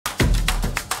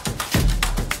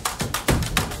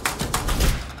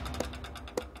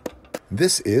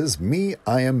This is Me,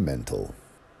 I Am Mental.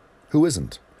 Who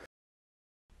isn't?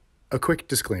 A quick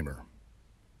disclaimer.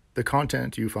 The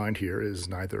content you find here is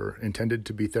neither intended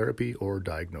to be therapy or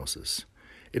diagnosis.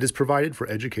 It is provided for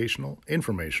educational,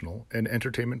 informational, and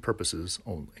entertainment purposes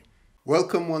only.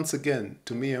 Welcome once again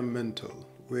to Me and Mental,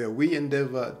 where we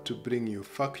endeavor to bring you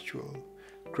factual,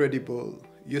 credible,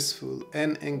 useful,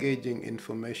 and engaging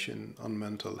information on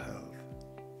mental health.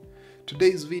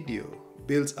 Today's video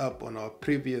builds up on our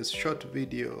previous short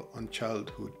video on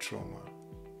childhood trauma.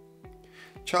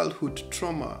 Childhood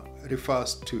trauma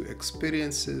refers to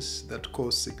experiences that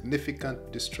cause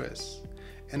significant distress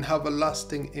and have a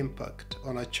lasting impact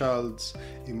on a child's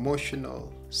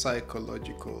emotional,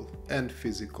 psychological, and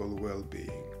physical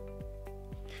well-being.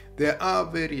 There are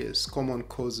various common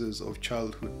causes of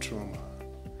childhood trauma,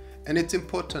 and it's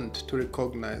important to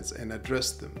recognize and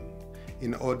address them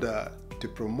in order to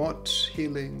promote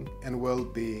healing and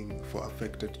well-being for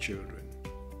affected children.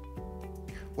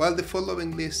 While the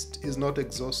following list is not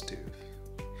exhaustive,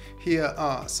 here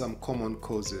are some common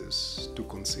causes to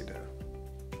consider.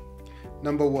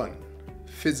 Number 1,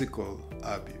 physical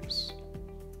abuse.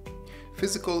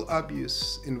 Physical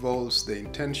abuse involves the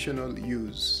intentional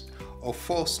use of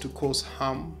force to cause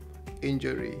harm,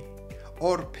 injury,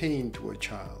 or pain to a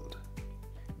child.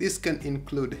 This can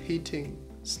include hitting,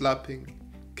 slapping,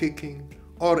 kicking,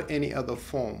 or any other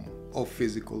form of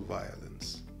physical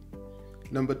violence.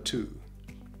 Number 2,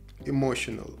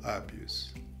 emotional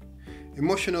abuse.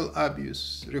 Emotional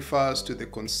abuse refers to the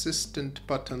consistent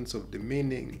patterns of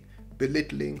demeaning,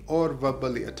 belittling, or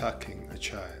verbally attacking a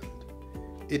child.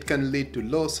 It can lead to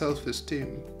low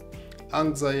self-esteem,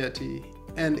 anxiety,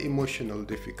 and emotional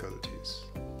difficulties.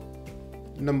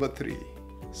 Number 3,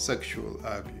 sexual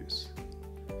abuse.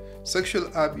 Sexual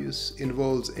abuse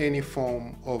involves any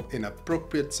form of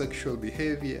inappropriate sexual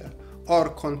behavior or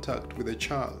contact with a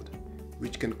child,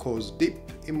 which can cause deep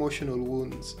emotional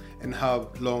wounds and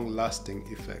have long-lasting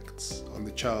effects on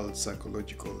the child's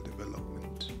psychological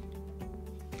development.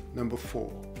 Number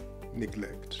 4,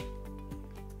 neglect.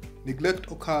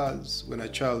 Neglect occurs when a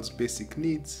child's basic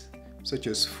needs, such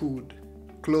as food,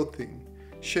 clothing,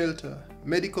 shelter,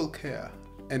 medical care,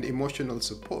 and emotional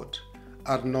support,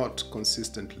 are not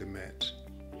consistently met.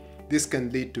 This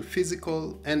can lead to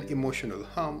physical and emotional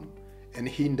harm and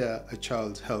hinder a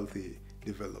child's healthy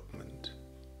development.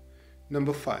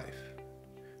 Number 5,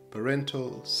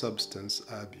 parental substance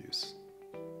abuse.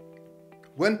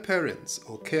 When parents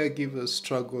or caregivers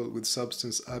struggle with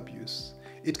substance abuse,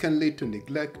 it can lead to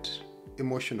neglect,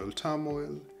 emotional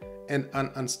turmoil, and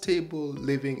an unstable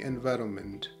living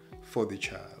environment for the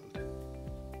child.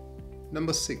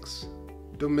 Number 6,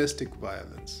 domestic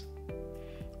violence.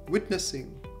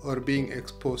 Witnessing or being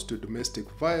exposed to domestic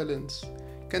violence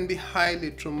can be highly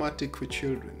traumatic for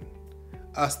children,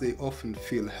 as they often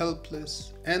feel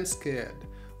helpless and scared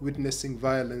witnessing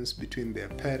violence between their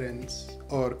parents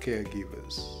or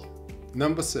caregivers.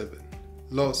 Number 7,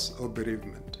 loss or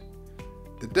bereavement.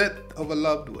 The death of a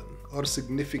loved one or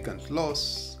significant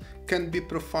loss can be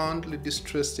profoundly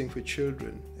distressing for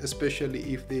children,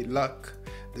 especially if they lack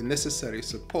the necessary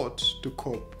support to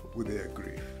cope with their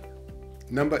grief.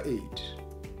 Number 8,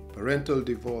 parental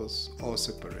divorce or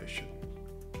separation.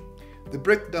 The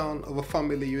breakdown of a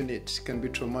family unit can be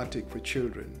traumatic for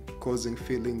children, causing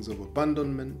feelings of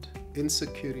abandonment,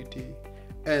 insecurity,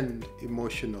 and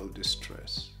emotional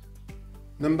distress.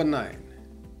 Number 9,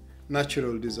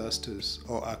 natural disasters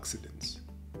or accidents.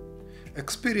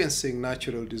 Experiencing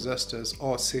natural disasters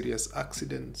or serious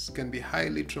accidents can be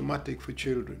highly traumatic for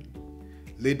children,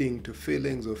 leading to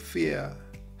feelings of fear,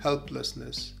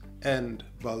 helplessness, and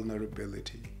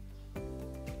vulnerability.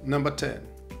 Number 10,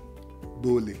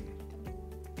 bullying.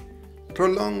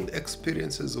 Prolonged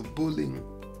experiences of bullying,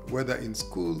 whether in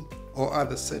school or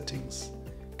other settings,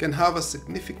 can have a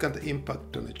significant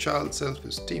impact on a child's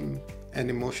self-esteem and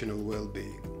emotional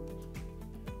well-being.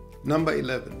 Number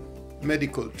 11,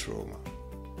 medical trauma.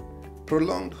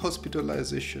 Prolonged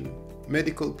hospitalization,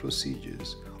 medical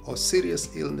procedures, or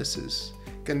serious illnesses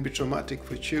can be traumatic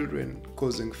for children,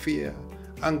 causing fear,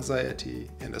 anxiety,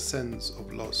 and a sense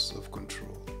of loss of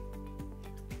control.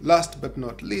 Last but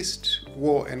not least,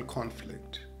 war and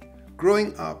conflict.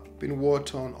 Growing up in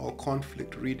war-torn or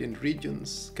conflict-ridden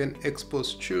regions can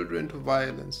expose children to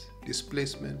violence,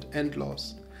 displacement, and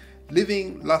loss,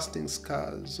 leaving lasting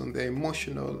scars on their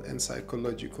emotional and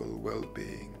psychological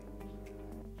well-being.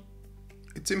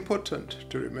 It's important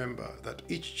to remember that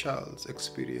each child's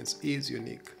experience is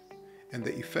unique, and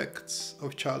the effects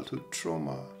of childhood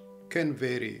trauma can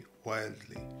vary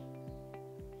wildly.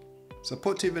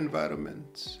 Supportive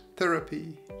environments,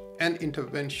 therapy, and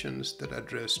interventions that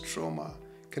address trauma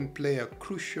can play a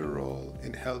crucial role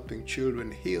in helping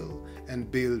children heal and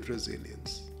build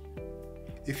resilience.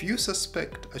 If you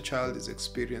suspect a child is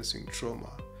experiencing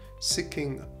trauma,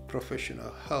 seeking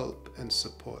professional help and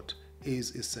support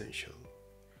is essential.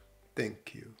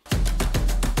 Thank you.